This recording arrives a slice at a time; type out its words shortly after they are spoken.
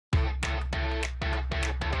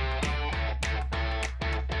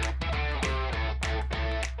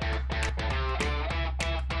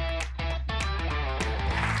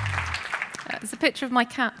There's a picture of my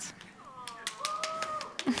cat.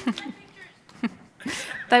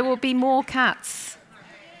 There will be more cats,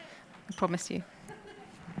 I promise you.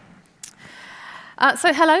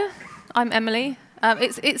 So hello, I'm Emily.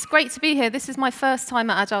 It's great to be here. This is my first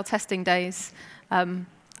time at Agile Testing Days, and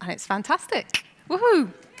it's fantastic.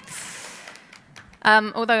 Woohoo!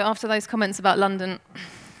 Although after those comments about London,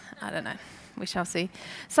 I don't know. We shall see.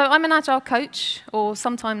 So I'm an Agile coach, or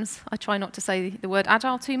sometimes I try not to say the word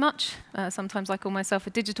Agile too much. Sometimes I call myself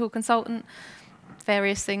a digital consultant,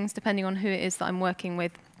 various things depending on who it is that I'm working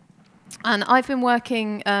with. And I've been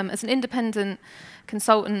working as an independent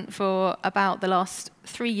consultant for about the last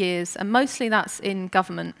 3 years, and mostly that's in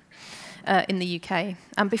government in the UK.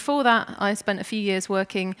 And before that, I spent a few years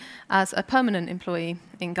working as a permanent employee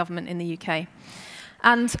in government in the UK.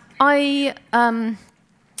 And I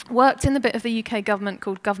worked in the bit of the UK government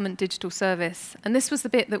called Government Digital Service. And this was the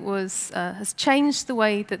bit that has changed the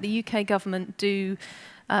way that the UK government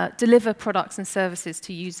deliver products and services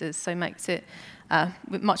to users, so makes it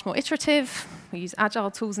much more iterative. We use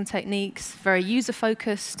agile tools and techniques, very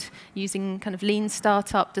user-focused, using kind of lean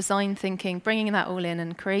startup design thinking, bringing that all in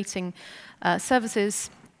and creating services,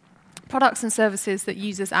 products and services that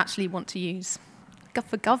users actually want to use.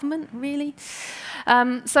 For government, really?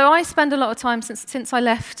 So I spend a lot of time, since I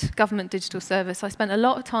left Government Digital Service, I spent a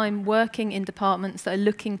lot of time working in departments that are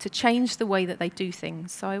looking to change the way that they do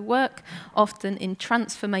things. So I work often in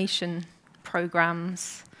transformation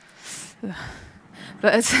programs,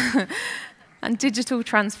 and digital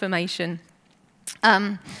transformation.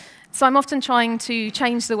 So I'm often trying to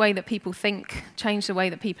change the way that people think, change the way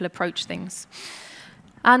that people approach things.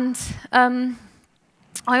 And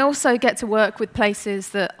I also get to work with places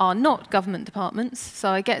that are not government departments,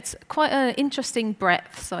 so I get quite an interesting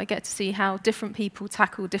breadth. So I get to see how different people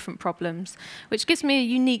tackle different problems, which gives me a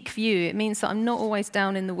unique view. It means that I'm not always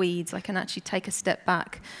down in the weeds. I can actually take a step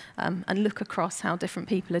back and look across how different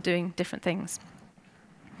people are doing different things.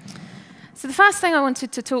 So the first thing I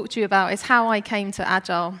wanted to talk to you about is how I came to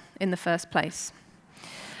Agile in the first place.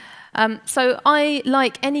 So I,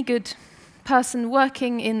 like any good person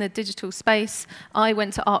working in the digital space, I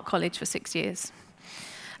went to art college for 6 years.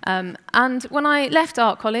 And when I left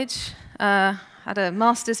art college, had a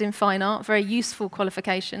master's in fine art, very useful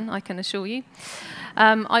qualification, I can assure you.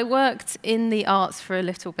 I worked in the arts for a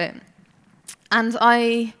little bit. And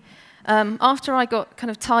after I got kind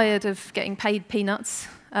of tired of getting paid peanuts,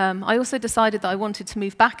 I also decided that I wanted to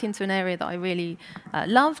move back into an area that I really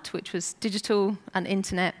loved, which was digital and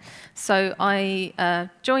internet. So I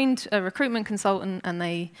joined a recruitment consultant, and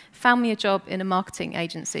they found me a job in a marketing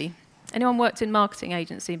agency. Anyone worked in marketing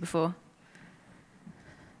agency before?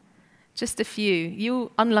 Just a few.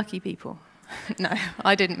 You unlucky people. No,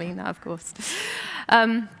 I didn't mean that, of course.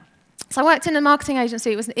 So I worked in a marketing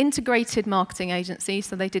agency. It was an integrated marketing agency,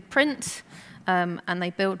 so they did print, and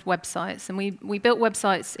they built websites. And we built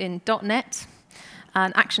websites in .NET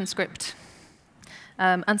and ActionScript,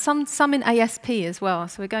 and some in ASP as well.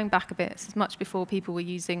 So we're going back a bit. This is much before people were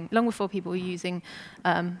using, long before people were using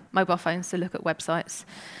mobile phones to look at websites.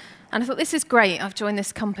 And I thought, this is great. I've joined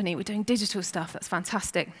this company. We're doing digital stuff. That's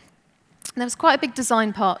fantastic. And there was quite a big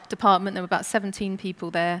design department. There were about 17 people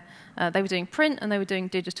there. They were doing print and they were doing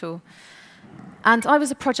digital. And I was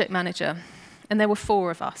a project manager, and there were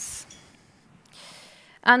 4 of us.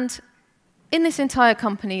 And in this entire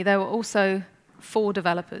company, there were also 4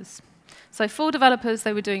 developers. So 4 developers,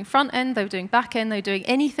 they were doing front end, they were doing back end, they were doing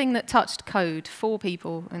anything that touched code, 4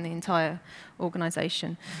 people in the entire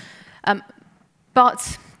organization.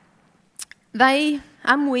 But they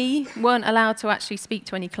and we weren't allowed to actually speak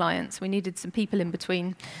to any clients. We needed some people in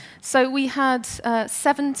between. So we had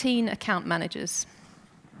 17 account managers.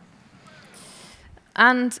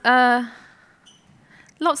 And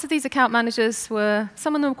lots of these account managers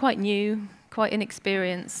some of them were quite new, quite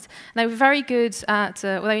inexperienced. And they were very good at,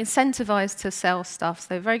 they were incentivized to sell stuff. So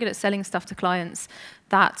they were very good at selling stuff to clients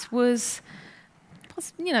that was,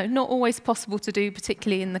 not always possible to do,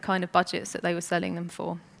 particularly in the kind of budgets that they were selling them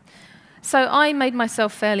for. So I made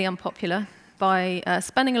myself fairly unpopular by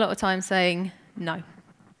spending a lot of time saying,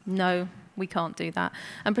 no, we can't do that,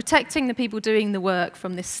 and protecting the people doing the work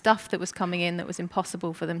from this stuff that was coming in that was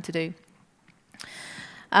impossible for them to do.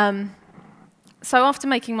 So after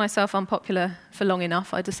making myself unpopular for long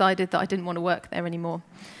enough, I decided that I didn't want to work there anymore.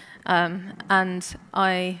 And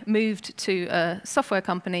I moved to a software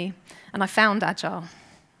company, and I found Agile.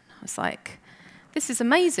 I was like, this is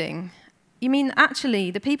amazing. You mean actually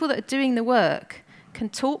the people that are doing the work can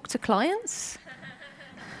talk to clients?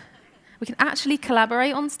 We can actually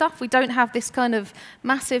collaborate on stuff. We don't have this kind of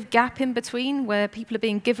massive gap in between where people are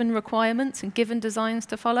being given requirements and given designs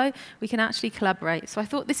to follow. We can actually collaborate. So I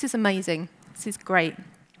thought, this is amazing. This is great.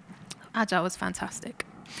 Agile was fantastic.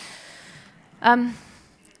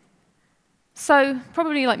 So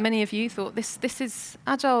probably like many of you thought, this is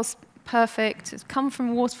Agile's perfect. It's come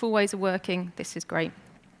from waterfall ways of working. This is great.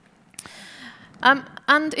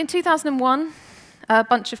 And in 2001, a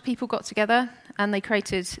bunch of people got together and they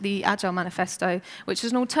created the Agile Manifesto, which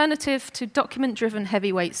is an alternative to document-driven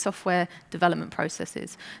heavyweight software development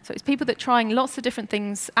processes. So it's people that are trying lots of different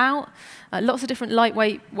things out, lots of different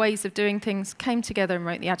lightweight ways of doing things, came together and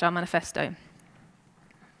wrote the Agile Manifesto.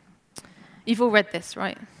 You've all read this,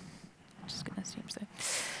 right? I'm just going to assume so.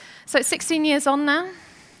 So it's 16 years on now,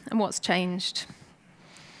 and what's changed?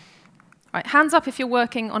 Right, hands up if you're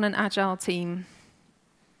working on an Agile team.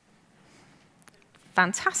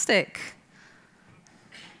 Fantastic.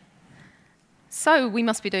 So we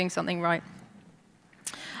must be doing something right.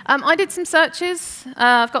 I did some searches.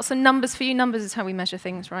 I've got some numbers for you. Numbers is how we measure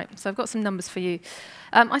things, right? So I've got some numbers for you.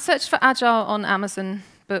 I searched for Agile on Amazon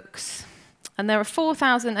Books, and there are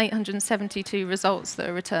 4,872 results that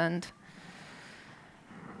are returned.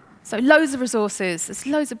 So loads of resources. There's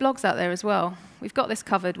loads of blogs out there as well. We've got this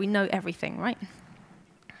covered. We know everything, right?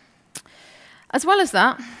 As well as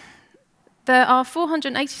that, there are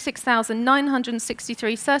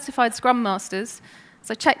 486,963 certified Scrum Masters,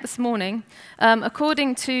 so check this morning,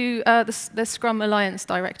 according to the Scrum Alliance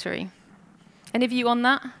directory. Any of you on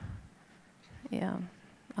that? Yeah,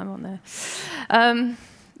 I'm on there.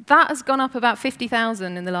 That has gone up about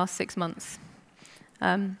 50,000 in the last 6 months.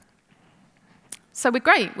 So we're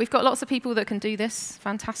great. We've got lots of people that can do this.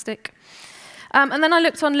 Fantastic. And then I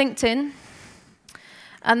looked on LinkedIn,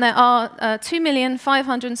 and there are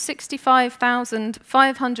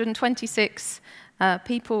 2,565,526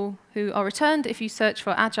 people who are returned if you search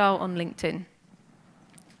for Agile on LinkedIn.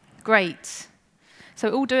 Great.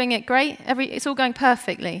 So all doing it great? It's all going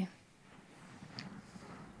perfectly.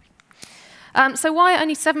 So why are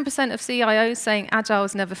only 7% of CIOs saying Agile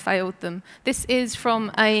has never failed them? This is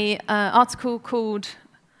from an article called,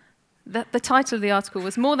 the title of the article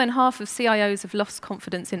was "More than half of CIOs have lost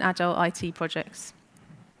confidence in Agile IT projects."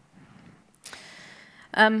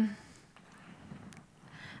 And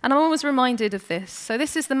I'm always reminded of this. So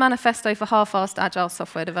this is the manifesto for half-assed Agile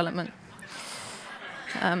software development.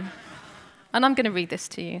 And I'm going to read this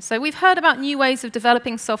to you. So we've heard about new ways of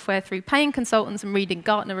developing software through paying consultants and reading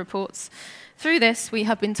Gartner reports. Through this, we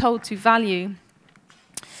have been told to value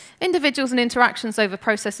individuals and interactions over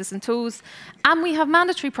processes and tools, and we have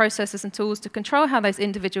mandatory processes and tools to control how those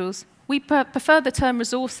individuals, we prefer the term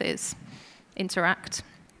resources, interact.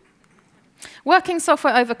 Working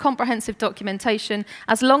software over comprehensive documentation,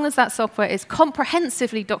 as long as that software is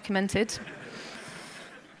comprehensively documented.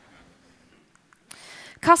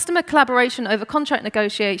 Customer collaboration over contract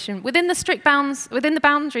negotiation within the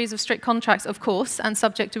boundaries of strict contracts, of course, and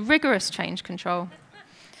subject to rigorous change control.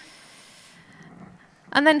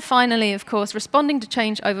 And then finally, of course, responding to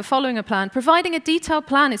change over following a plan, providing a detailed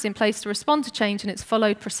plan is in place to respond to change and it's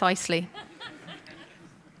followed precisely.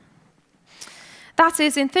 That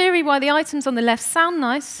is, in theory, why the items on the left sound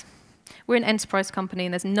nice. We're an enterprise company,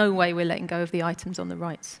 and there's no way we're letting go of the items on the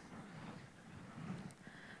right.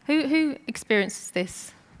 Who experiences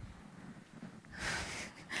this?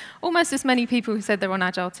 Almost as many people who said they're on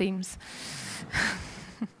Agile teams.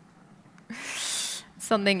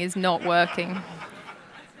 Something is not working.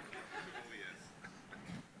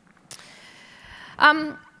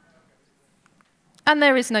 And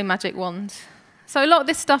there is no magic wand. So a lot of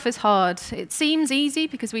this stuff is hard. It seems easy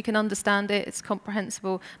because we can understand it. It's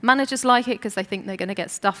comprehensible. Managers like it because they think they're going to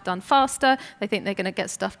get stuff done faster. They think they're going to get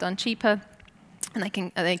stuff done cheaper. And they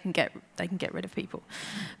can get rid of people.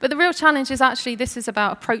 But the real challenge is actually this is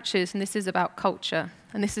about approaches, and this is about culture.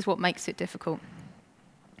 And this is what makes it difficult.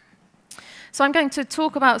 So I'm going to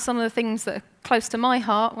talk about some of the things that are close to my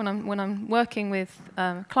heart when I'm working with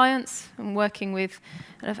clients and working with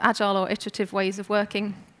kind of agile or iterative ways of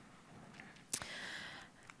working.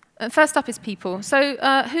 First up is people. So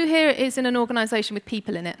who here is in an organization with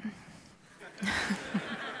people in it?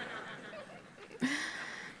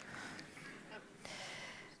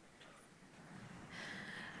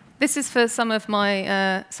 This is for some of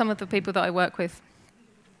the people that I work with.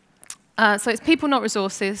 So it's people, not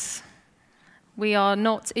resources. We are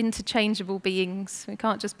not interchangeable beings. We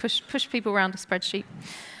can't just push people around a spreadsheet.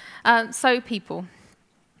 So people.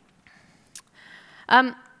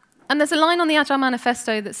 And there's a line on the Agile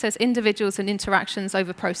Manifesto that says individuals and interactions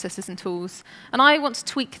over processes and tools. And I want to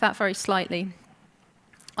tweak that very slightly.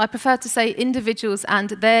 I prefer to say individuals and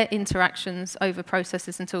their interactions over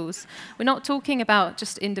processes and tools. We're not talking about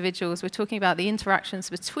just individuals, we're talking about the interactions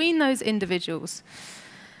between those individuals.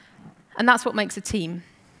 And that's what makes a team.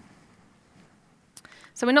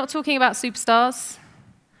 So we're not talking about superstars,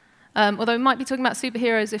 although we might be talking about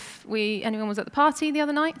superheroes if anyone was at the party the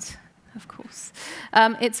other night, of course.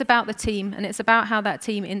 It's about the team, and it's about how that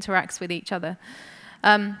team interacts with each other.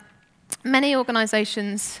 Many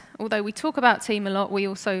organizations, although we talk about team a lot, we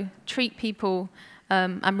also treat people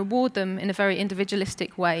and reward them in a very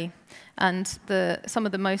individualistic way. And some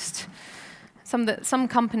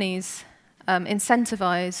companies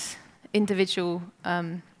incentivize individual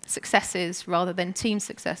successes rather than team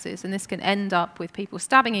successes, and this can end up with people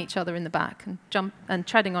stabbing each other in the back and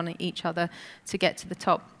treading on each other to get to the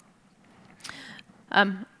top.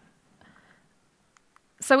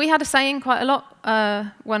 So we had a saying quite a lot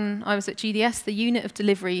when I was at GDS, the unit of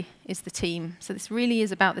delivery is the team. So this really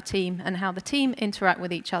is about the team and how the team interact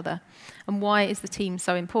with each other. And why is the team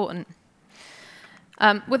so important?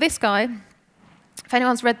 Well, this guy, if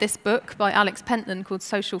anyone's read this book by Alex Pentland called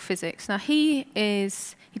Social Physics, now he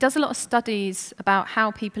does a lot of studies about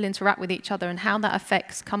how people interact with each other and how that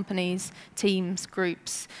affects companies, teams,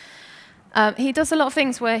 groups. He does a lot of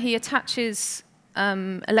things where he attaches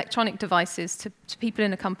electronic devices to people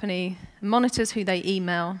in a company, monitors who they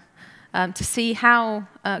email, to see how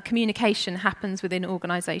communication happens within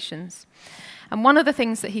organizations. And one of the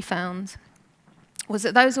things that he found was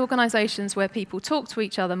that those organizations where people talk to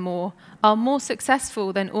each other more are more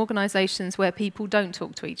successful than organizations where people don't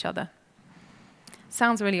talk to each other.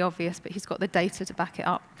 Sounds really obvious, but he's got the data to back it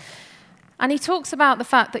up. And he talks about the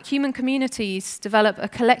fact that human communities develop a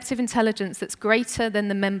collective intelligence that's greater than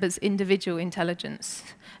the members' individual intelligence.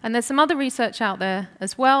 And there's some other research out there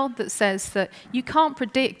as well that says that you can't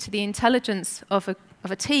predict the intelligence of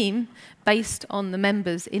a team based on the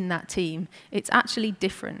members in that team. It's actually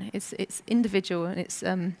different. It's individual,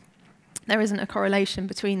 and there isn't a correlation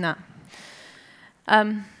between that.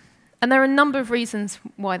 And there are a number of reasons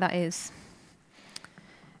why that is.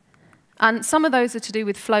 And some of those are to do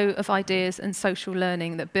with flow of ideas and social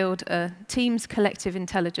learning that build a team's collective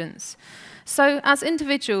intelligence. So as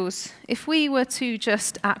individuals, if we were to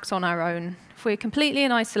just act on our own, if we're completely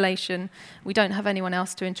in isolation, we don't have anyone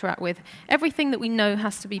else to interact with, everything that we know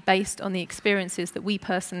has to be based on the experiences that we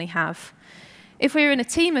personally have. If we're in a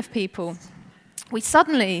team of people, we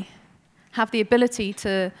suddenly have the ability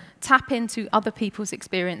to tap into other people's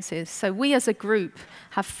experiences. So we as a group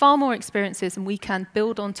have far more experiences and we can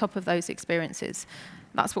build on top of those experiences.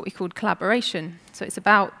 That's what we call collaboration. So it's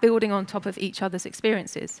about building on top of each other's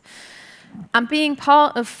experiences. And being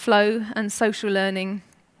part of flow and social learning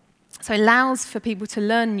so allows for people to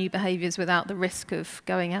learn new behaviors without the risk of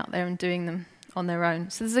going out there and doing them on their own.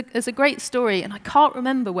 So there's a great story, and I can't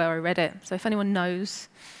remember where I read it. So if anyone knows,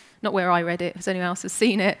 not where I read it, if anyone else has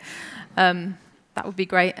seen it, that would be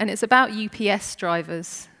great. And it's about UPS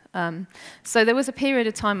drivers. So there was a period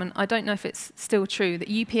of time, and I don't know if it's still true, that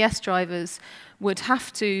UPS drivers would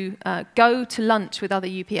have to go to lunch with other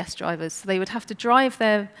UPS drivers. So they would have to drive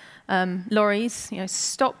their lorries,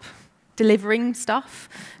 stop delivering stuff,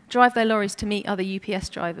 drive their lorries to meet other UPS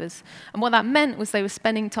drivers. And what that meant was they were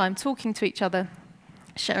spending time talking to each other,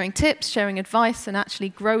 sharing tips, sharing advice, and actually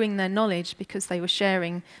growing their knowledge because they were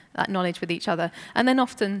sharing that knowledge with each other. And then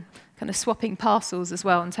often kind of swapping parcels as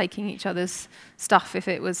well and taking each other's stuff if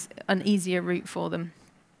it was an easier route for them.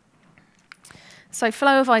 So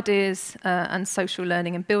flow of ideas and social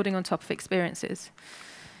learning and building on top of experiences.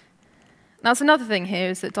 Now, there's another thing here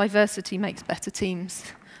is that diversity makes better teams.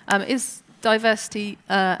 Is diversity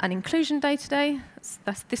and inclusion day today?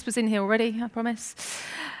 This was in here already, I promise.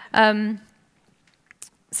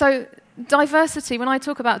 So diversity, when I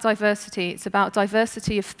talk about diversity, it's about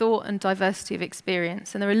diversity of thought and diversity of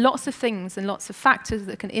experience. And there are lots of things and lots of factors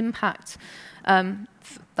that can impact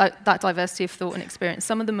that diversity of thought and experience.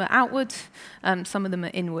 Some of them are outward, some of them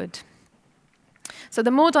are inward. So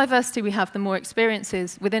the more diversity we have, the more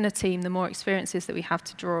experiences within a team, the more experiences that we have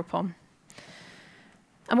to draw upon.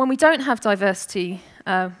 And when we don't have diversity,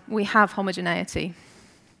 we have homogeneity.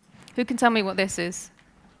 Who can tell me what this is?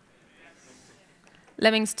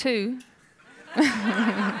 Lemmings 2.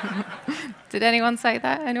 Did anyone say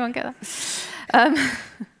that? Anyone get that?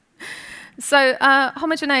 So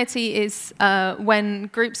homogeneity is when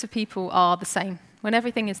groups of people are the same, when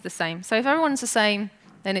everything is the same. So if everyone's the same,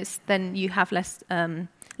 then you have less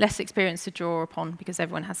experience to draw upon because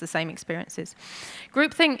everyone has the same experiences.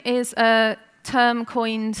 Groupthink is term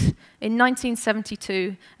coined in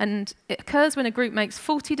 1972, and it occurs when a group makes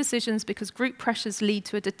faulty decisions because group pressures lead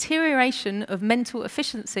to a deterioration of mental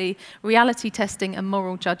efficiency, reality testing, and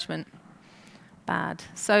moral judgment. Bad.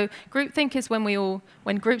 So groupthink is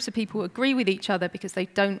when groups of people agree with each other because they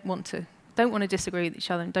don't want to disagree with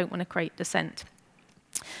each other and don't want to create dissent.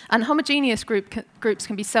 And homogeneous groups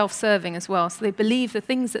can be self-serving as well, so they believe the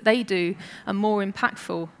things that they do are more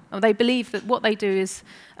impactful, or they believe that what they do is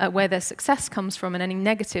where their success comes from, and any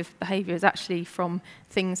negative behavior is actually from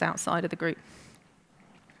things outside of the group.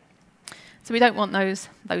 So we don't want those.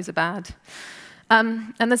 Those are bad.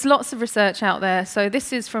 And there's lots of research out there. So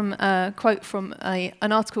this is from a quote from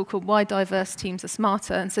an article called Why Diverse Teams Are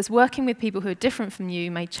Smarter, and says, working with people who are different from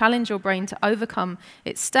you may challenge your brain to overcome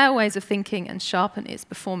its stale ways of thinking and sharpen its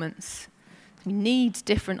performance. We need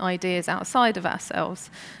different ideas outside of ourselves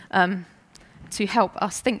to help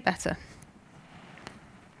us think better.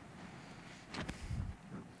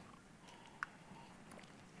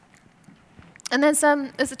 And there's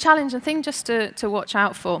a challenge and thing just to watch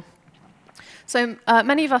out for. So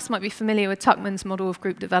many of us might be familiar with Tuckman's model of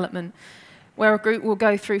group development, where a group will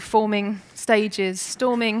go through forming stages,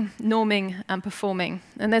 storming, norming, and performing.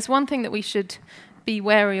 And there's one thing that we should be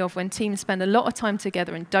wary of when teams spend a lot of time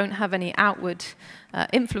together and don't have any outward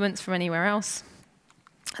influence from anywhere else.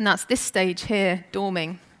 And that's this stage here,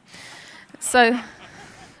 dorming. So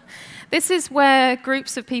this is where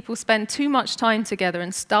groups of people spend too much time together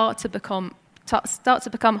and start to become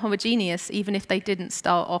homogeneous, even if they didn't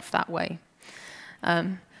start off that way.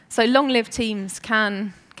 So long-lived teams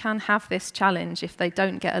can have this challenge if they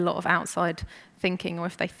don't get a lot of outside thinking, or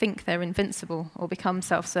if they think they're invincible or become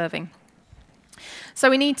self-serving.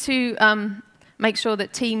 So we need to make sure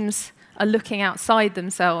that teams are looking outside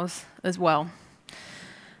themselves as well.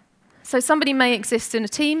 So somebody may exist in a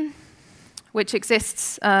team which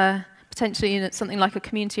exists potentially in something like a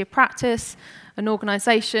community of practice, an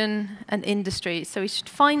organization, an industry. So we should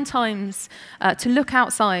find times to look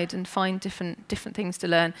outside and find different things to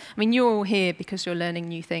learn. I mean, you're all here because you're learning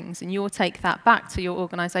new things, and you'll take that back to your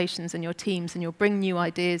organizations and your teams, and you'll bring new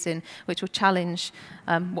ideas in which will challenge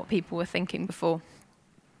what people were thinking before.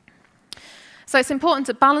 So it's important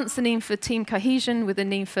to balance the need for team cohesion with the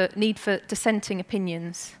need for dissenting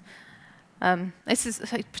opinions. This is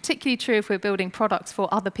particularly true if we're building products for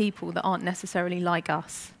other people that aren't necessarily like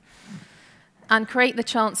us. And create the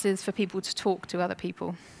chances for people to talk to other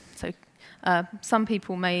people. So some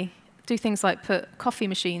people may do things like put coffee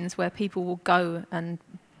machines where people will go and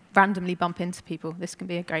randomly bump into people. This can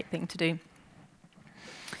be a great thing to do.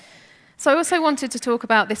 So I also wanted to talk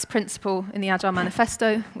about this principle in the Agile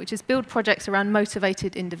Manifesto, which is build projects around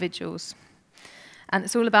motivated individuals. And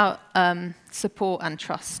it's all about support and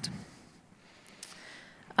trust.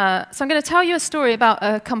 So I'm going to tell you a story about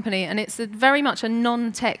a company, and it's very much a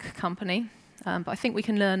non-tech company. But I think we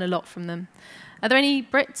can learn a lot from them. Are there any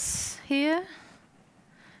Brits here?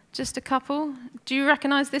 Just a couple. Do you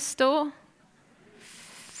recognize this store?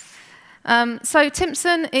 So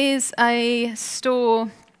Timpson is a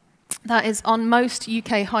store that is on most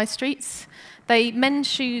UK high streets. They mend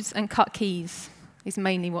shoes and cut keys is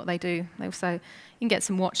mainly what they do. They also, you can get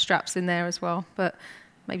some watch straps in there as well, but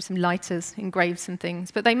maybe some lighters, engrave some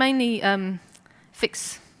things. But they mainly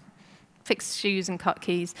fix shoes and cut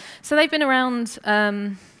keys. So they've been around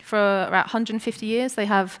for about 150 years. They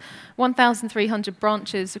have 1,300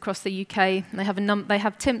 branches across the UK. And they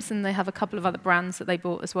have Timpson, they have a couple of other brands that they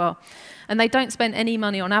bought as well. And they don't spend any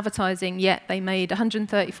money on advertising, yet they made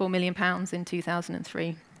 £134 million in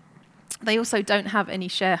 2003. They also don't have any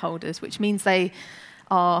shareholders, which means they're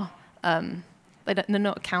not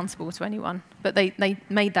accountable to anyone. But they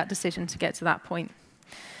made that decision to get to that point.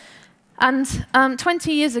 And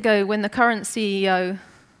 20 years ago, when the current CEO,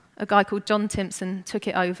 a guy called John Timpson, took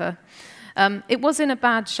it over, it was in a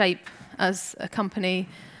bad shape as a company.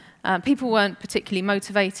 People weren't particularly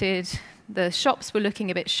motivated. The shops were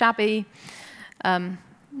looking a bit shabby.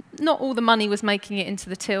 Not all the money was making it into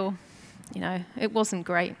the till. You know, it wasn't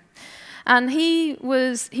great. And he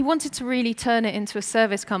wanted to really turn it into a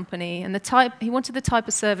service company, and he wanted the type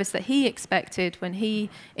of service that he expected when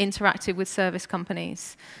he interacted with service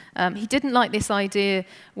companies. He didn't like this idea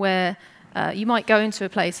where you might go into a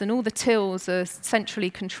place and all the tills are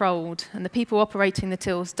centrally controlled, and the people operating the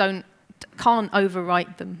tills can't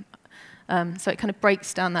overwrite them. So it kind of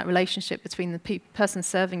breaks down that relationship between the person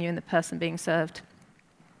serving you and the person being served.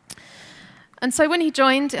 And so when he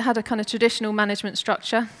joined, it had a kind of traditional management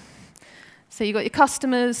structure. So you've got your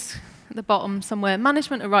customers at the bottom somewhere.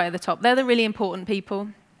 Management are right at the top. They're the really important people.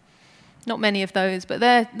 Not many of those, but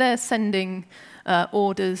they're sending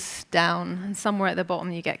orders down, and somewhere at the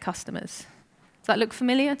bottom you get customers. Does that look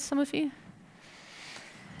familiar to some of you?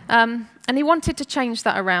 And he wanted to change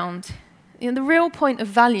that around. The real point of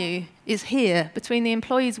value is here, between the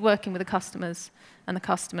employees working with the customers and the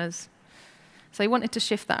customers. So he wanted to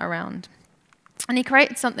shift that around. And he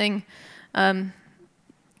created something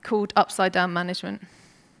called upside-down management.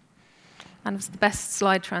 And it was the best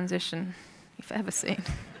slide transition you've ever seen.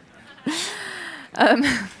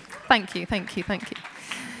 Thank you.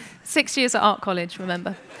 6 years at art college,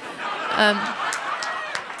 remember.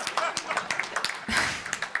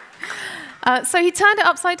 So he turned it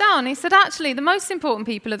upside down. He said, actually, the most important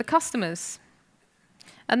people are the customers.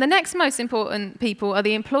 And the next most important people are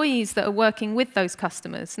the employees that are working with those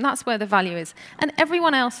customers. And that's where the value is. And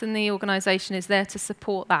everyone else in the organization is there to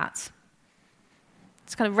support that.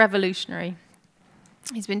 It's kind of revolutionary.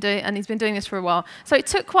 He's been doing this for a while. So it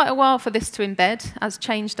took quite a while for this to embed, as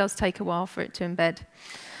change does take a while for it to embed.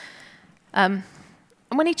 And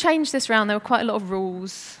when he changed this round, there were quite a lot of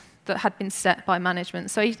rules that had been set by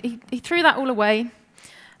management. So he threw that all away,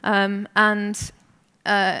 and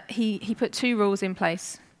he put 2 rules in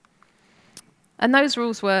place. And those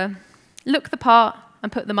rules were, look the part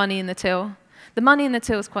and put the money in the till. The money in the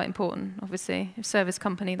till is quite important, obviously. A service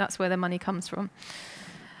company, that's where their money comes from.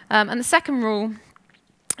 And the second rule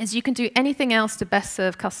is you can do anything else to best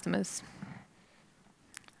serve customers.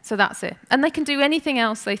 So that's it. And they can do anything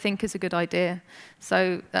else they think is a good idea.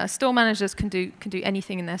 So store managers can do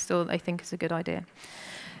anything in their store that they think is a good idea.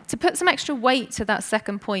 To put some extra weight to that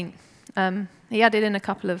second point, he added in a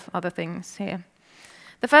couple of other things here.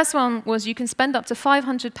 The first one was you can spend up to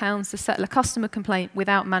 £500 to settle a customer complaint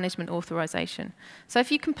without management authorization. So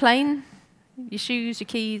if you complain, your shoes, your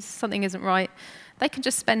keys, something isn't right, they can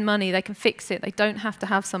just spend money, they can fix it, they don't have to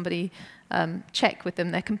have somebody check with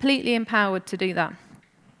them. They're completely empowered to do that.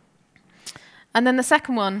 And then the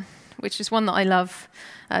second one, which is one that I love,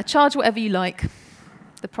 charge whatever you like.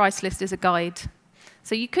 The price list is a guide.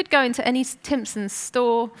 So you could go into any Timpson's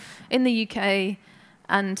store in the UK,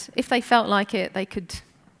 and if they felt like it, they could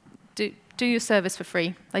do your service for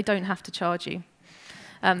free. They don't have to charge you.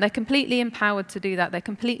 They're completely empowered to do that. They're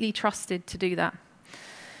completely trusted to do that.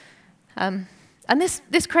 And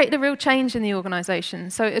this created a real change in the organization.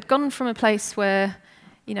 So it had gone from a place where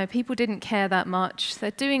people didn't care that much. They're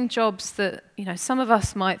doing jobs that some of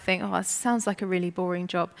us might think, oh, that sounds like a really boring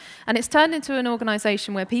job. And it's turned into an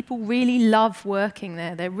organization where people really love working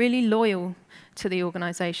there. They're really loyal to the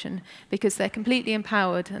organization because they're completely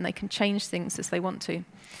empowered and they can change things as they want to.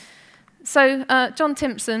 So John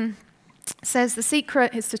Timpson says the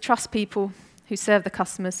secret is to trust people who serve the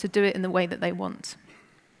customers to do it in the way that they want.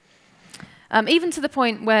 Even to the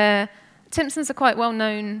point where Timpsons are quite well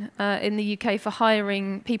known in the UK for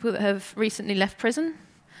hiring people that have recently left prison.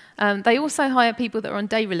 They also hire people that are on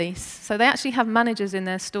day release. So they actually have managers in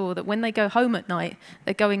their store that when they go home at night,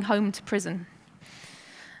 they're going home to prison.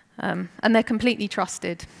 And they're completely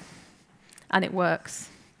trusted. And it works.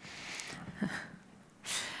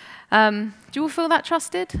 Do you all feel that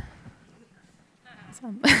trusted?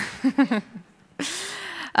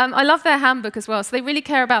 I love their handbook as well, so they really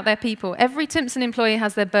care about their people. Every Timpson employee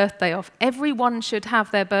has their birthday off. Everyone should have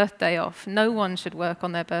their birthday off. No one should work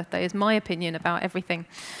on their birthday, is my opinion about everything.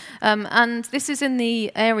 And this is in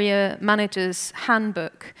the area manager's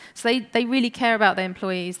handbook. So they really care about their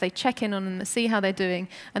employees. They check in on them, see how they're doing,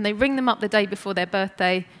 and they ring them up the day before their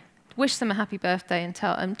birthday, wish them a happy birthday, and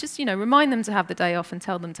tell them, just remind them to have the day off and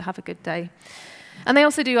tell them to have a good day. And they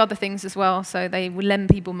also do other things as well, so they will lend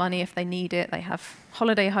people money if they need it. They have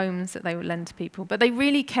holiday homes that they will lend to people. But they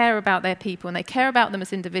really care about their people, and they care about them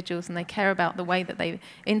as individuals, and they care about the way that they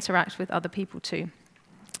interact with other people too.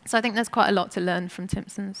 So I think there's quite a lot to learn from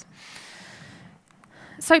Timpsons.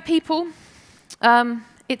 So people,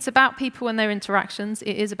 it's about people and their interactions.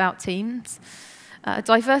 It is about teams.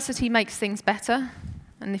 Diversity makes things better.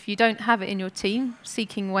 And if you don't have it in your team,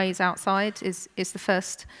 seeking ways outside is the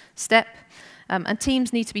first step. And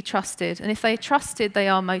teams need to be trusted. And if they're trusted, they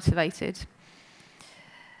are motivated.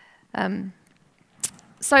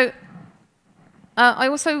 So I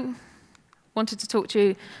also wanted to talk to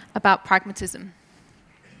you about pragmatism.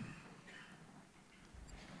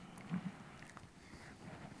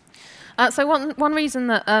 So one reason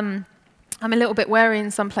that I'm a little bit wary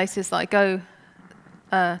in some places that I go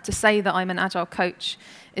to say that I'm an Agile coach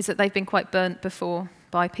is that they've been quite burnt before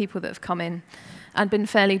by people that have come in and been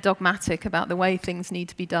fairly dogmatic about the way things need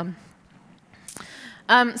to be done.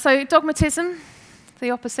 So dogmatism,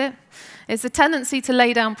 the opposite, is the tendency to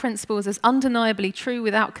lay down principles as undeniably true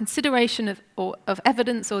without consideration of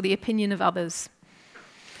evidence or the opinion of others.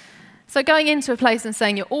 So going into a place and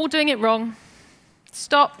saying, you're all doing it wrong,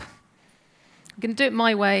 stop, I'm going to do it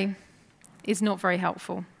my way, is not very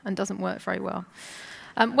helpful and doesn't work very well.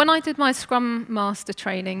 When I did my Scrum Master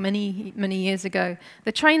training many, many years ago,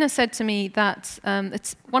 the trainer said to me that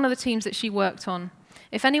it's one of the teams that she worked on,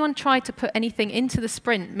 if anyone tried to put anything into the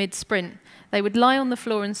sprint, mid-sprint, they would lie on the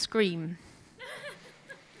floor and scream.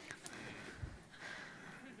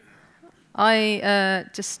 I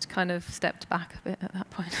just kind of stepped back a bit at that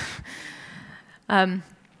point.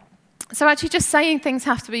 So actually just saying things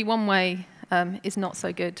have to be one way is not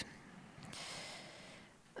so good.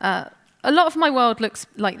 A lot of my world looks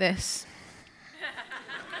like this.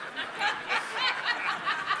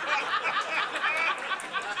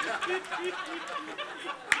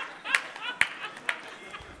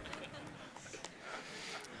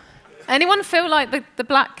 Anyone feel like the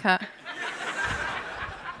black cat?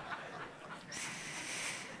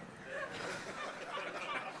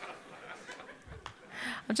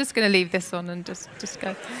 I'm just going to leave this on and just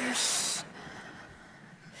go.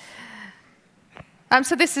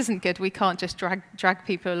 So this isn't good. We can't just drag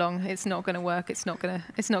people along. It's not going to work. It's not going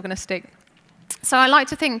to stick. So I like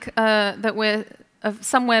to think that we're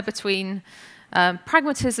somewhere between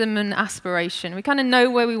pragmatism and aspiration. We kind of know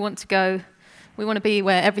where we want to go. We want to be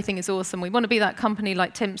where everything is awesome. We want to be that company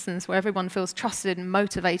like Timpson's where everyone feels trusted and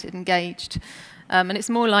motivated, engaged. And it's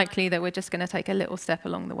more likely that we're just going to take a little step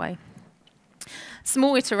along the way.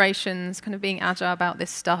 Small iterations, kind of being agile about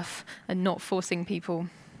this stuff and not forcing people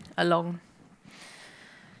along.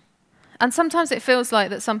 And sometimes it feels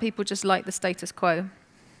like that some people just like the status quo.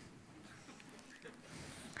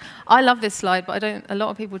 I love this slide, but a lot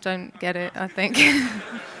of people don't get it, I think.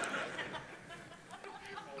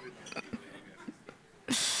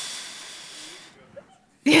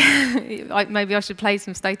 Yeah, maybe I should play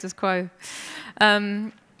some status quo.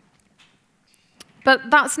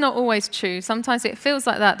 But that's not always true. Sometimes it feels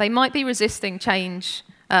like that. They might be resisting change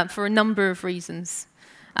for a number of reasons.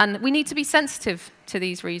 And we need to be sensitive to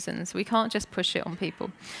these reasons. We can't just push it on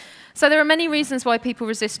people. So there are many reasons why people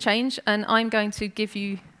resist change, and I'm going to give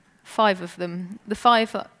you 5 of them, the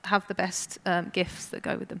 5 that have the best gifts that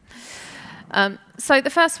go with them. So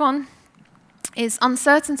the first one is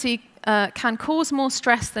uncertainty can cause more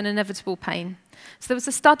stress than inevitable pain. So there was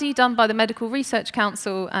a study done by the Medical Research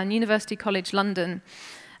Council and University College London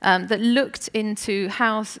that looked into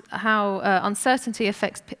how uncertainty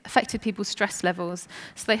affected people's stress levels.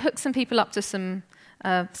 So they hooked some people up to some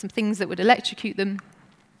things that would electrocute them,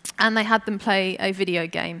 and they had them play a video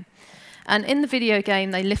game. And in the video game,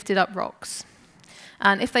 they lifted up rocks.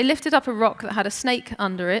 And if they lifted up a rock that had a snake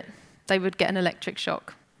under it, they would get an electric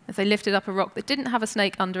shock. If they lifted up a rock that didn't have a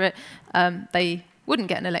snake under it, they wouldn't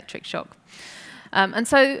get an electric shock. And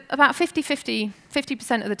so about 50%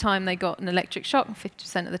 of the time they got an electric shock, and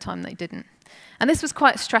 50% of the time they didn't. And this was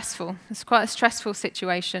quite stressful. It's quite a stressful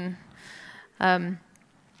situation.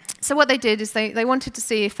 So what they did is they wanted to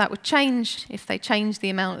see if that would change, if they changed the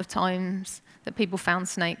amount of times that people found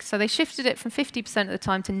snakes. So they shifted it from 50% of the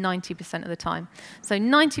time to 90% of the time. So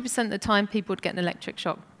 90% of the time people would get an electric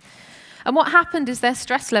shock. And what happened is their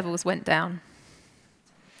stress levels went down.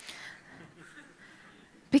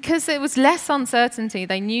 Because there was less uncertainty,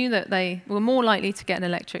 they knew that they were more likely to get an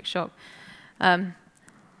electric shock.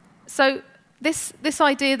 So this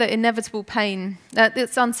idea that inevitable pain,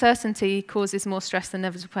 this uncertainty causes more stress than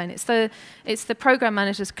inevitable pain. It's the program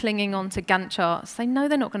managers clinging on to Gantt charts. They know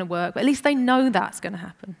they're not going to work, but at least they know that's going to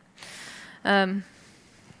happen.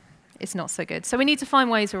 It's not so good. So we need to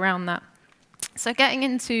find ways around that. So getting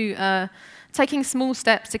into taking small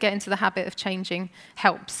steps to get into the habit of changing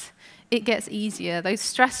helps. It gets easier. Those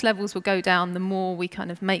stress levels will go down the more we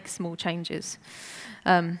kind of make small changes.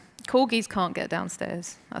 Corgis can't get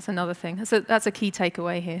downstairs. That's another thing. That's a key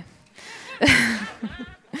takeaway here.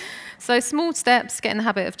 So small steps, get in the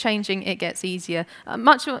habit of changing, it gets easier.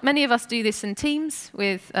 Many of us do this in teams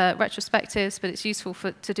with retrospectives, but it's useful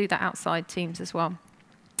to do that outside teams as well.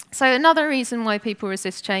 So another reason why people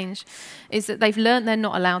resist change is that they've learned they're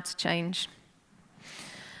not allowed to change.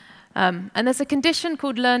 And there's a condition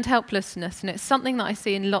called learned helplessness, and it's something that I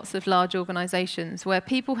see in lots of large organizations where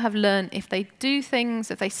people have learned if they do things,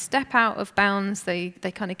 if they step out of bounds, they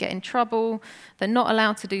kind of get in trouble, they're not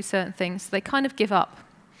allowed to do certain things, they kind of give up.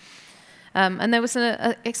 And there was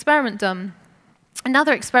an experiment done,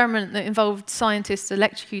 another experiment that involved scientists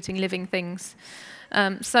electrocuting living things.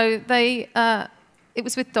 It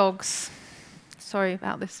was with dogs. Sorry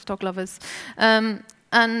about this, dog lovers. And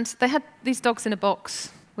they had these dogs in a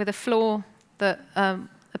box with a floor that a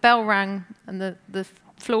bell rang and the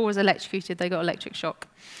floor was electrocuted, they got electric shock.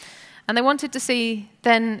 And they wanted to see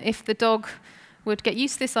then if the dog would get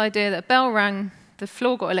used to this idea that a bell rang, the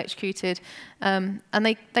floor got electrocuted, and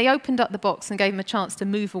they opened up the box and gave him a chance to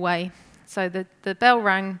move away. So the bell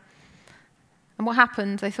rang, and what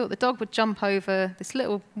happened, they thought the dog would jump over this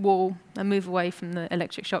little wall and move away from the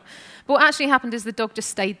electric shock. But what actually happened is the dog just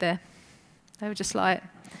stayed there. They were just like,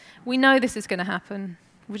 we know this is going to happen.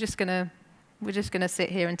 We're just going to sit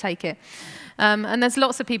here and take it. And there's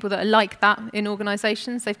lots of people that are like that in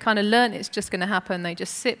organizations. They've kind of learned it's just going to happen. They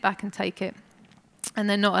just sit back and take it. And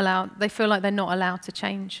they're not allowed, they feel like they're not allowed to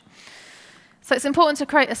change. So it's important to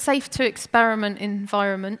create a safe to experiment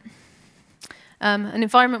environment. An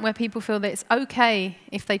environment where people feel that it's okay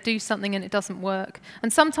if they do something and it doesn't work.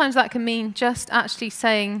 And sometimes that can mean just actually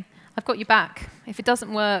saying, I've got your back. If it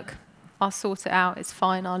doesn't work, I'll sort it out. It's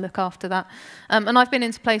fine. I'll look after that. And I've been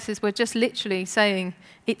into places where just literally saying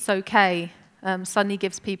it's okay suddenly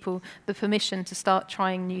gives people the permission to start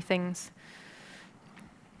trying new things.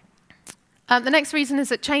 The next reason is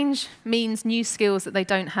that change means new skills that they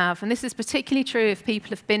don't have. And this is particularly true if people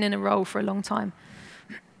have been in a role for a long time.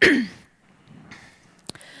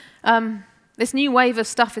 This new wave of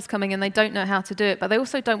stuff is coming and they don't know how to do it, but they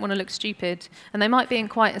also don't want to look stupid. And they might be in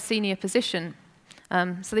quite a senior position,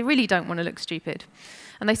 so they really don't want to look stupid.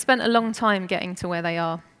 And they spent a long time getting to where they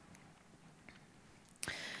are.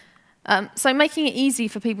 So making it easy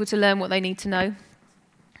for people to learn what they need to know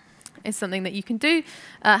is something that you can do.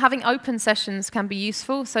 Having open sessions can be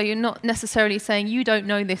useful, so you're not necessarily saying you don't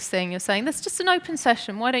know this thing. You're saying, that's just an open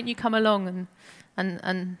session. Why don't you come along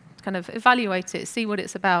and kind of evaluate it, see what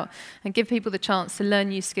it's about, and give people the chance to learn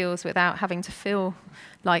new skills without having to feel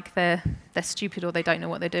like they're stupid or they don't know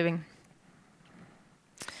what they're doing.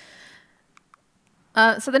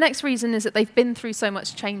 So the next reason is that they've been through so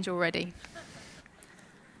much change already.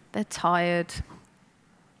 They're tired.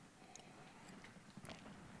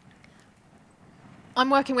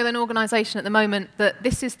 I'm working with an organization at the moment that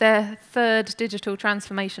this is their third digital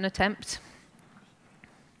transformation attempt.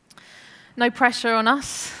 No pressure on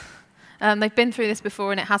us. They've been through this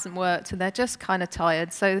before and it hasn't worked, and they're just kind of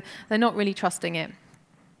tired, so they're not really trusting it.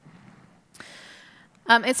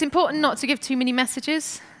 It's important not to give too many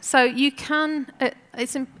messages. So you can,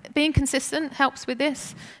 being consistent helps with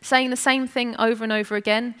this, saying the same thing over and over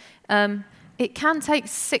again. It can take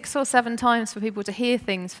 6 or 7 times for people to hear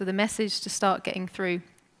things for the message to start getting through.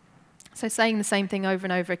 So saying the same thing over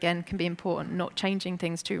and over again can be important, not changing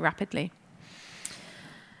things too rapidly.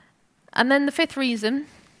 And then the 5th reason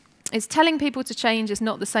is telling people to change is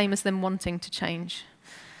not the same as them wanting to change.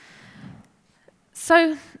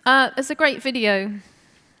 So there's a great video,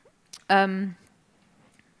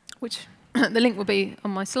 which the link will be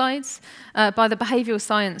on my slides, by the behavioural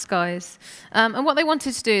science guys. And what they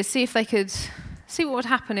wanted to do is see if they could see what would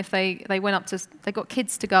happen if they got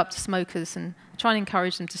kids to go up to smokers and try and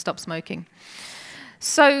encourage them to stop smoking.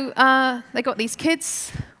 So they got these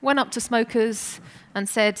kids, went up to smokers and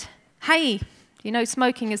said, hey, you know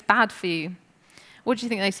smoking is bad for you. What do you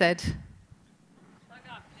think they said? I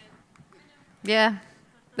got it. Yeah.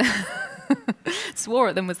 Swore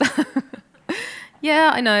at them, was that? Yeah,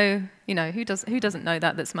 I know. You know, who doesn't know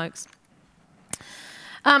that smokes?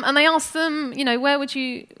 And they asked them, you know, where would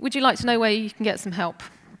you like to know where you can get some help?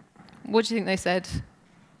 What do you think they said?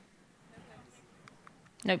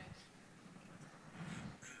 Nope.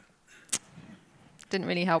 Didn't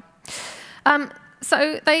really help.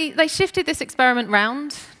 So they shifted this experiment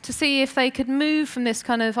round to see if they could move from this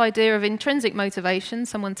kind of idea of intrinsic motivation,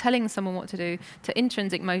 someone telling someone what to do, to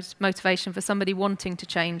intrinsic motivation for somebody wanting to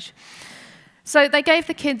change. So they gave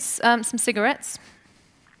the kids some cigarettes,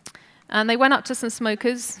 and they went up to some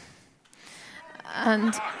smokers,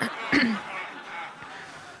 and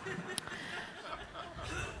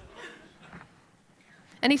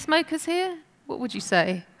any smokers here? What would you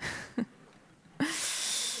say?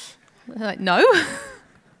 They're like, no.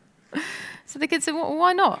 So the kids said, well,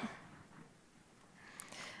 why not?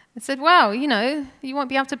 They said, well, you know, you won't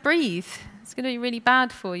be able to breathe. It's going to be really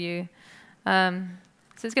bad for you.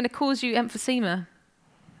 So it's going to cause you emphysema.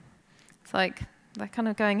 It's like, they're kind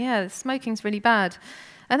of going, yeah, smoking's really bad.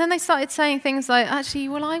 And then they started saying things like, actually,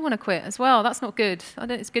 well, I want to quit as well. That's not good. I don't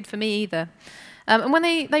think it's good for me either. And when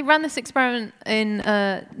they ran this experiment in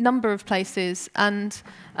a number of places, and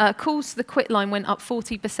calls to the quit line went up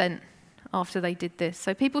 40% after they did this.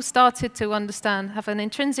 So people started to understand, have an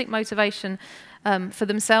intrinsic motivation for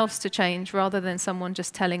themselves to change rather than someone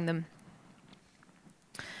just telling them.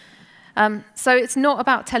 So it's not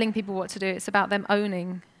about telling people what to do, it's about them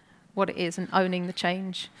owning what it is and owning the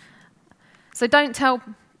change. So don't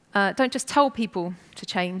just tell people to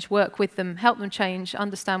change, work with them, help them change,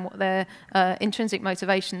 understand what their intrinsic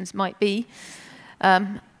motivations might be.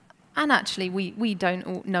 And actually, we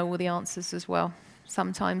don't know all the answers as well.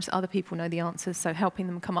 Sometimes other people know the answers, so helping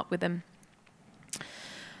them come up with them.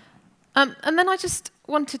 And then I just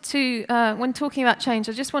wanted to, when talking about change,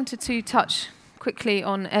 I just wanted to touch quickly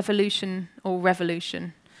on evolution or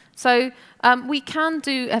revolution. So we can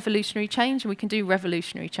do evolutionary change and we can do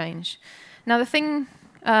revolutionary change. Now the thing,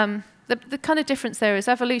 the kind of difference there is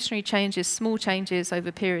evolutionary change is small changes over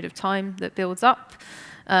a period of time that builds up.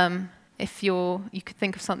 If you could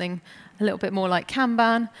think of something a little bit more like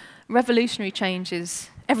Kanban. Revolutionary change is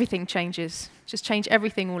everything changes. Just change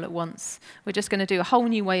everything all at once. We're just going to do a whole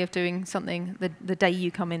new way of doing something the day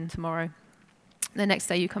you come in tomorrow, the next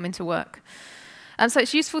day you come into work. And so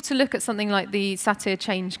it's useful to look at something like the Satir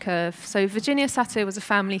change curve. So Virginia Satir was a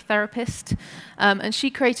family therapist, and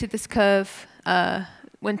she created this curve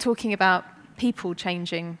when talking about people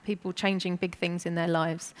changing big things in their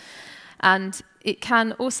lives. And it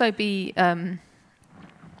can also be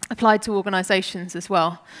applied to organizations as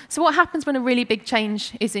well. So what happens when a really big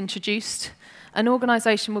change is introduced? An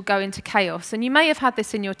organization will go into chaos. And you may have had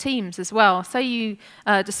this in your teams as well. Say you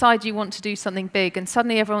decide you want to do something big, and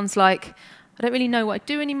suddenly everyone's like, I don't really know what I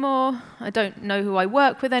do anymore. I don't know who I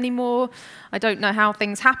work with anymore. I don't know how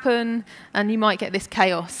things happen. And you might get this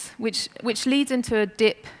chaos, which leads into a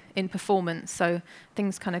dip in performance. So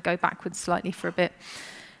things kind of go backwards slightly for a bit.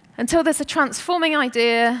 Until there's a transforming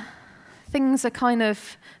idea, things are kind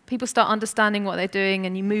of, people start understanding what they're doing,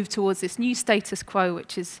 and you move towards this new status quo,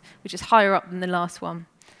 which is higher up than the last one.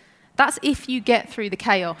 That's if you get through the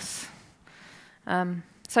chaos.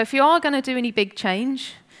 So if you are going to do any big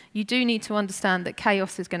change, you do need to understand that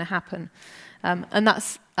chaos is going to happen.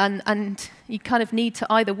 And you kind of need to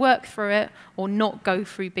either work through it or not go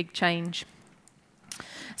through big change.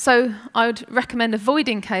 So I would recommend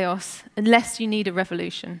avoiding chaos unless you need a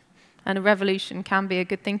revolution. And a revolution can be a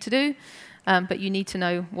good thing to do, but you need to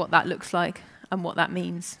know what that looks like and what that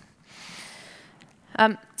means.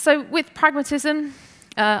 So with pragmatism,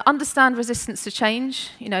 understand resistance to change.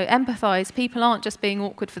 Empathize. People aren't just being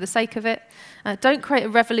awkward for the sake of it. Don't create a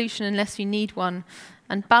revolution unless you need one.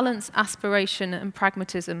 And balance aspiration and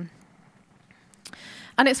pragmatism.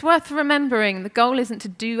 And it's worth remembering the goal isn't to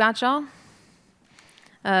do Agile.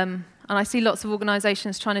 And I see lots of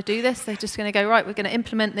organizations trying to do this. They're just going to go, right, we're going to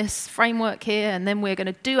implement this framework here, and then we're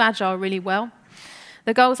going to do Agile really well.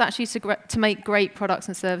 The goal is actually to make great products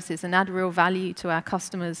and services and add real value to our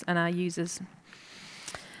customers and our users.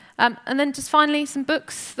 And then just finally, some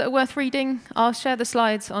books that are worth reading. I'll share the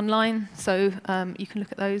slides online, so you can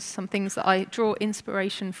look at those, some things that I draw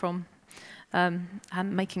inspiration from, and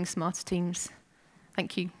making smarter teams.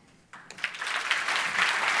 Thank you.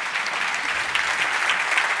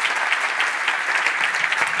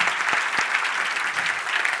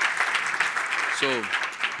 So,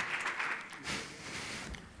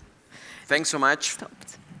 thanks so much.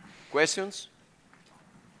 Stopped. Questions?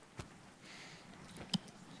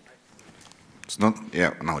 It's not?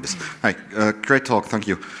 Yeah, now it is. Hi, great talk, thank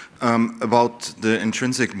you. About the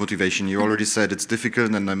intrinsic motivation, you already said it's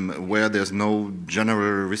difficult, and I'm aware there's no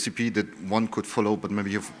general recipe that one could follow, but maybe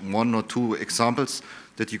you have one or two examples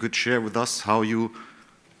that you could share with us, how you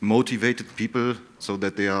motivated people so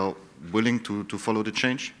that they are willing to follow the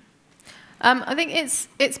change? I think it's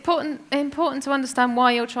important to understand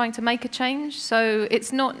why you're trying to make a change. So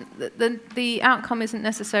it's not the outcome isn't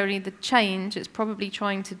necessarily the change. It's probably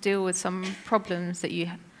trying to deal with some problems that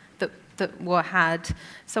that were had.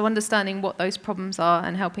 So understanding what those problems are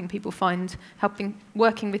and helping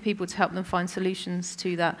working with people to help them find solutions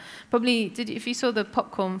to that. Probably, if you saw the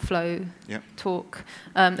popcorn flow talk,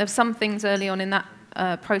 there were some things early on in that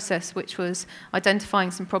process which was identifying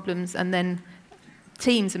some problems and then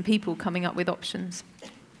teams and people coming up with options.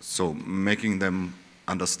 So making them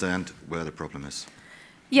understand where the problem is.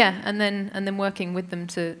 Yeah, and then working with them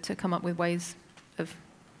to come up with ways of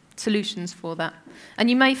solutions for that. And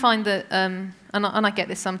you may find that, and I get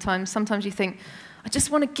this sometimes you think, I just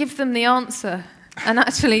want to give them the answer. And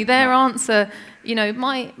actually their answer,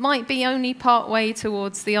 might be only part way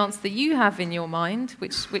towards the answer that you have in your mind,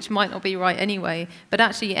 which might not be right anyway. But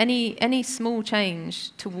actually any small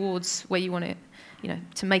change towards where you want it,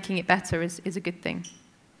 to making it better is a good thing.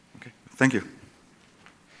 Okay, thank you.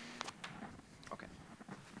 Okay.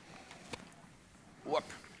 Whoop.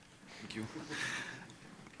 Thank you.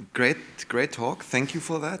 Great talk. Thank you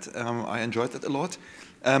for that. I enjoyed that a lot.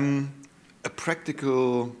 A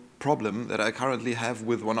practical problem that I currently have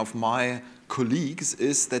with one of my colleagues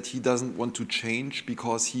is that he doesn't want to change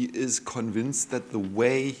because he is convinced that the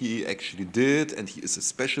way he actually did, and he is a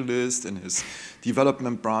specialist in his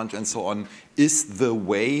development branch and so on, is the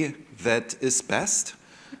way that is best.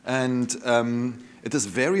 And it is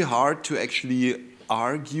very hard to actually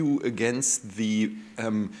argue against the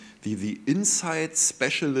the inside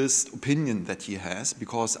specialist opinion that he has,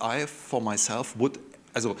 because I, for myself, would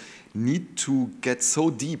also need to get so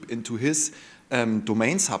deep into his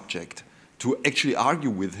domain subject to actually argue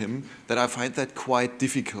with him that I find that quite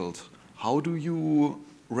difficult. How do you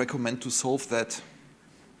recommend to solve that?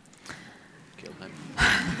 Kill him.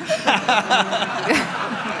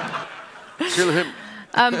 Kill him.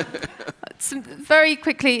 Very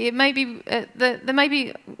quickly, it may be there may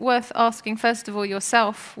be worth asking first of all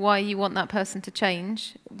yourself why you want that person to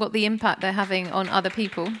change, what the impact they're having on other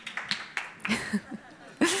people,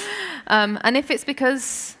 and if it's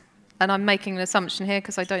because, and I'm making an assumption here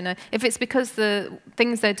because I don't know, if it's because the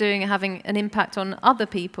things they're doing are having an impact on other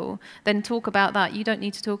people, then talk about that. You don't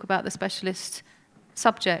need to talk about the specialist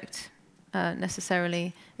subject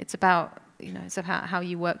necessarily. It's about, you know, it's about how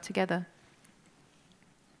you work together.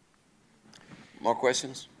 More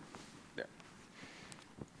questions? Yeah.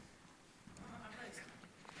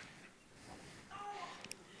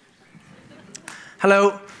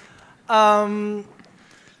 Hello.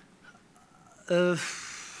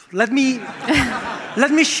 Let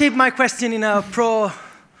me shape my question in a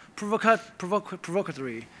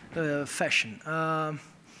provocatory fashion.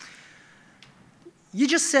 You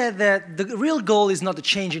just said that the real goal is not the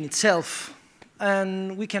change in itself,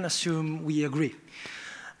 and we can assume we agree.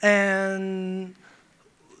 And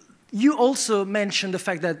you also mentioned the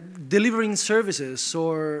fact that delivering services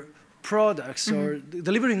or products or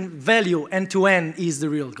delivering value end-to-end is the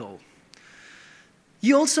real goal.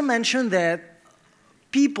 You also mentioned that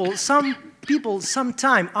some people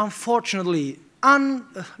sometimes, unfortunately,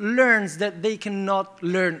 unlearns that they cannot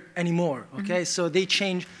learn anymore, okay? So they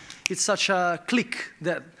change, it's such a click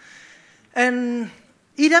that, and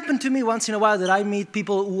it happened to me once in a while that I meet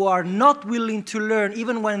people who are not willing to learn,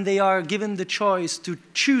 even when they are given the choice to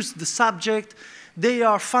choose the subject. They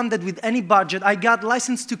are funded with any budget. I got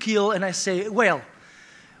license to kill, and I say, well,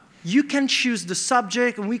 you can choose the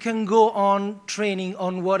subject, and we can go on training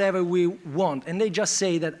on whatever we want. And they just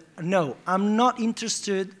say that, no, I'm not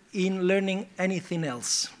interested in learning anything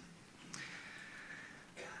else.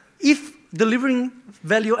 If delivering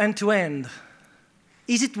value end-to-end,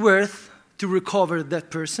 is it worth to recover that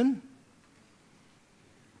person?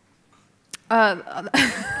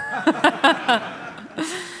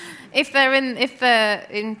 If they're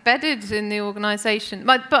embedded in the organization,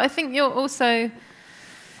 but I think you're also,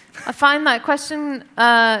 I find that question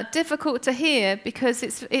difficult to hear, because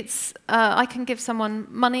it's I can give someone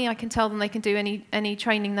money, I can tell them they can do any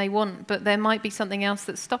training they want, but there might be something else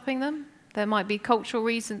that's stopping them. There might be cultural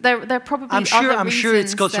reasons. There probably other reasons. I'm sure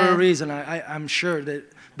it's cultural reason. I'm sure that,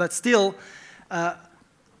 but still,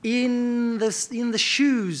 in the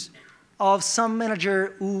shoes of some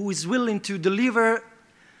manager who is willing to deliver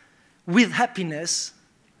with happiness,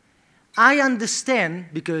 I understand,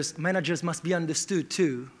 because managers must be understood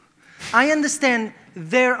too, I understand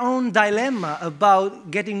their own dilemma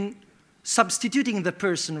about substituting the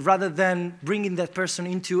person rather than bringing that person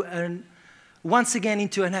into once again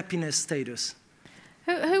into an happiness status.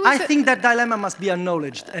 I think that dilemma must be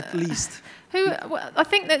acknowledged, at least. Well, I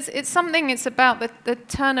think it's about the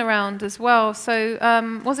turnaround as well. So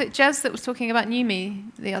was it Jez that was talking about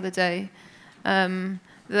Numi the other day?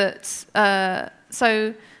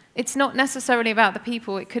 So it's not necessarily about the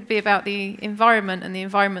people. It could be about the environment and the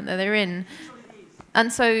environment that they're in.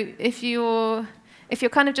 And so if you're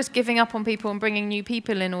kind of just giving up on people and bringing new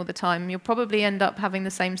people in all the time, you'll probably end up having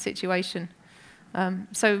the same situation.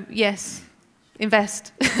 So yes,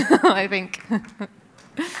 invest, I think.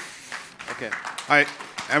 Okay. All right,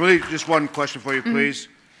 Emily, just one question for you, please.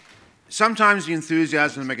 Sometimes the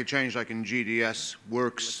enthusiasm to make a change, like in GDS,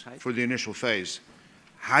 works for the initial phase.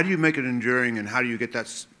 How do you make it enduring, and how do you get that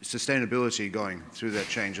sustainability going through that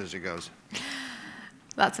change as it goes?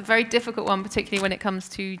 That's a very difficult one, particularly when it comes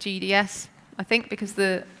to GDS, I think, because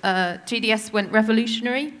the GDS went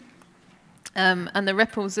revolutionary, and the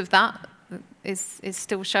ripples of that is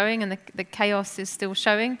still showing, and the chaos is still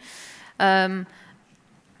showing.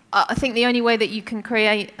 I think the only way that you can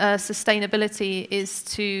create sustainability is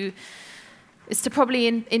to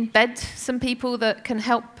probably embed some people that can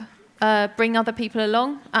help bring other people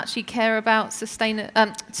along, actually care about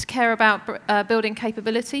building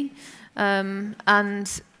capability,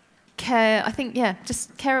 and care. I think, yeah,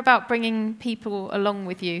 just care about bringing people along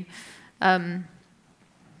with you.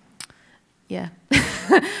 Yeah.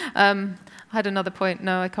 I had another point.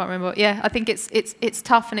 No, I can't remember. Yeah, I think it's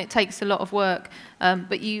tough and it takes a lot of work.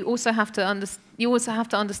 But you also have to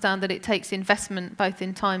understand that it takes investment, both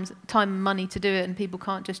in time and money, to do it, and people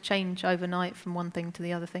can't just change overnight from one thing to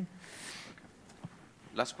the other thing.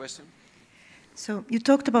 Last question. So you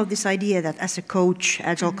talked about this idea that as a coach,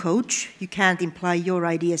 agile coach, you can't imply your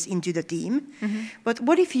ideas into the team. But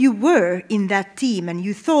what if you were in that team and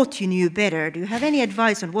you thought you knew better? Do you have any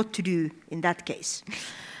advice on what to do in that case?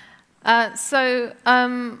 When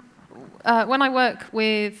I work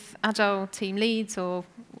with agile team leads or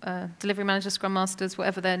delivery managers, scrum masters,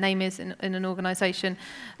 whatever their name is in an organization,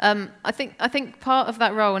 I think part of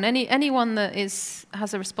that role, and anyone that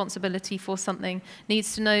has a responsibility for something,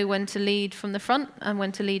 needs to know when to lead from the front and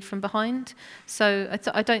when to lead from behind. So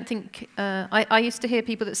I don't think, I used to hear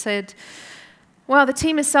people that said, well, the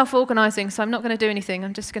team is self-organizing, so I'm not going to do anything,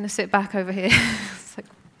 I'm just going to sit back over here. It's like,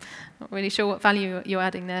 not really sure what value you're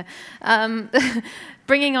adding there.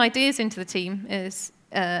 Bringing ideas into the team is,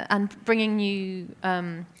 and bringing new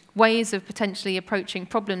ways of potentially approaching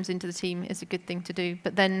problems into the team is a good thing to do,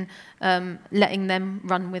 but then letting them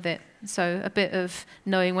run with it. So a bit of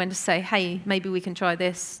knowing when to say, hey, maybe we can try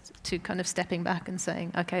this, to kind of stepping back and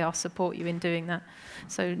saying, okay, I'll support you in doing that.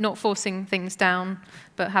 So not forcing things down,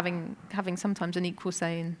 but having sometimes an equal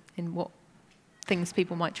say in what things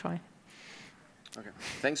people might try. Okay,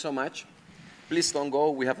 thanks so much. Please don't go,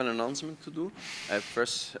 we have an announcement to do.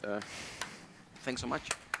 First, thanks so much.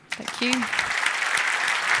 Thank you.